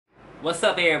What's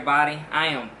up, everybody? I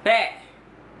am back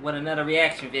with another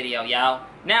reaction video, y'all.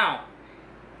 Now,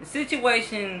 the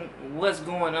situation, what's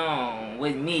going on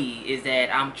with me is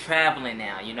that I'm traveling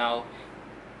now, you know.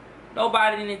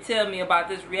 Nobody didn't tell me about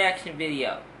this reaction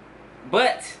video.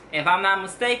 But, if I'm not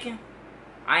mistaken,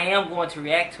 I am going to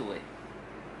react to it.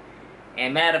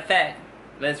 And matter of fact,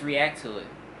 let's react to it.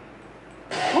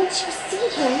 Once you see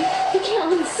him, you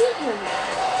can't unsee him.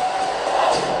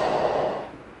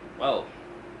 Whoa.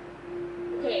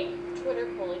 Okay, Twitter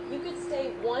poll. If you could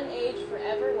stay one age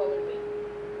forever, what would it be?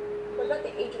 What about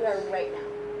the age we are right now?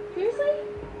 Seriously?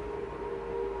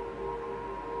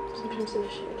 Sometimes I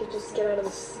wish we could just get out of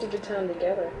this stupid time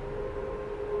together.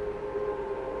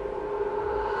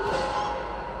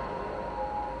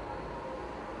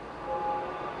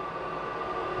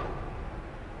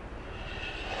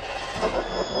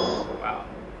 Wow.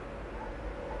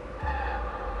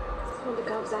 That's what the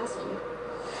cops asking.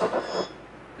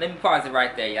 Let me pause it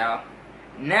right there, y'all.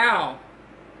 Now,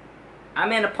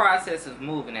 I'm in the process of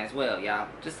moving as well, y'all.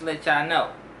 Just to let y'all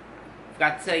know.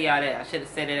 Forgot to tell y'all that. I should have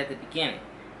said it at the beginning.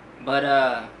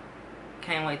 But,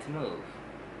 can't wait to move.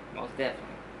 Most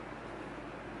definitely.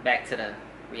 Back to the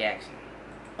reaction.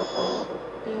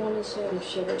 You wanted to if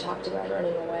she ever talked about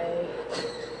running away.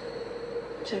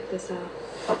 Check this out.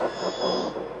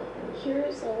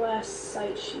 Here's the last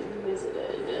site she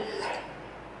visited.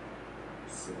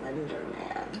 Slender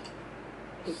man.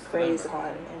 He preys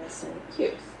on innocent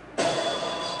youth.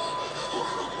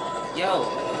 Yo.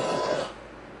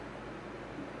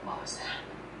 What was that?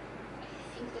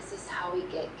 I think this is how we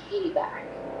get Katie back.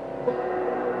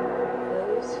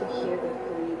 Those who hear the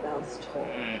 3 bells toll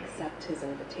accept his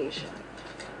invitation.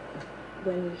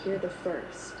 When you hear the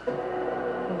first,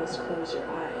 you must close your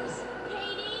eyes.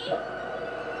 Katie!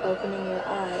 Opening your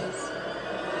eyes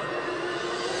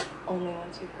only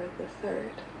once you've heard the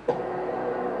third.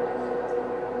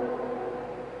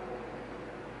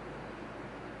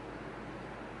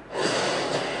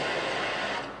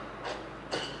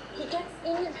 He gets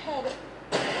in your head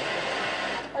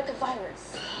like a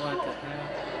virus. What the hell?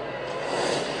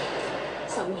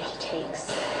 Something he takes.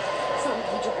 Something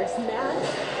he drives mad.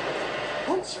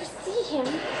 Once you see him,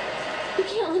 you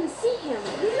can't unsee him.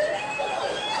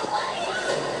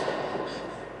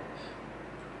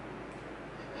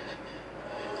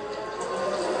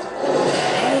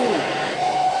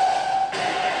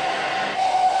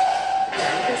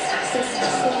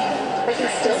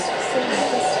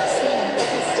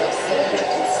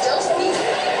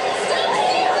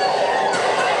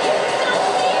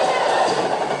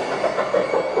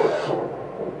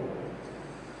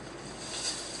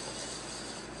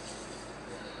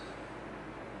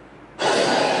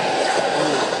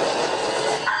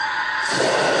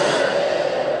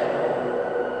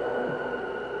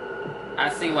 I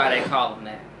see why they call him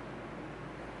that.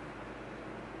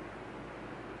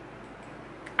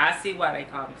 I see why they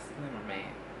call him Slender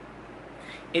Man.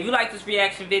 If you like this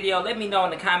reaction video, let me know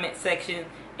in the comment section.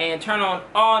 And turn on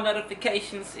all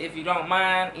notifications if you don't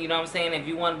mind. You know what I'm saying? If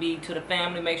you want to be to the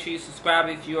family, make sure you subscribe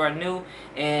if you are new.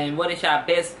 And what is y'all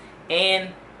best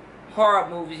and horror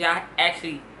movies y'all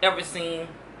actually ever seen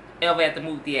ever at the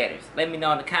movie theaters? Let me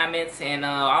know in the comments. And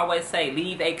I always say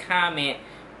leave a comment.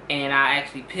 And I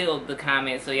actually peeled the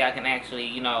comments so y'all can actually,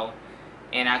 you know,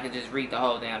 and I could just read the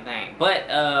whole damn thing. But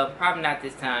probably not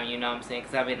this time, you know what I'm saying?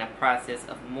 Because I've been in the process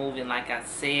of moving, like I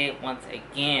said, once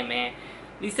again, man.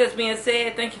 At least that's being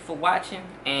said, thank you for watching.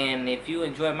 And if you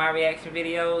enjoy my reaction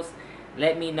videos,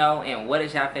 let me know. And what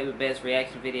is y'all favorite best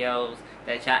reaction videos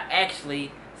that y'all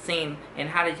actually seen? And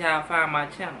how did y'all find my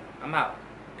channel? I'm out.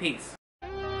 Peace.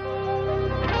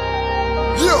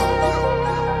 Yeah.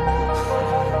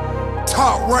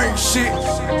 Top rank shit,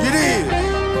 you did.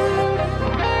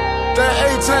 That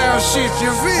A-Town shit,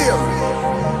 you feel?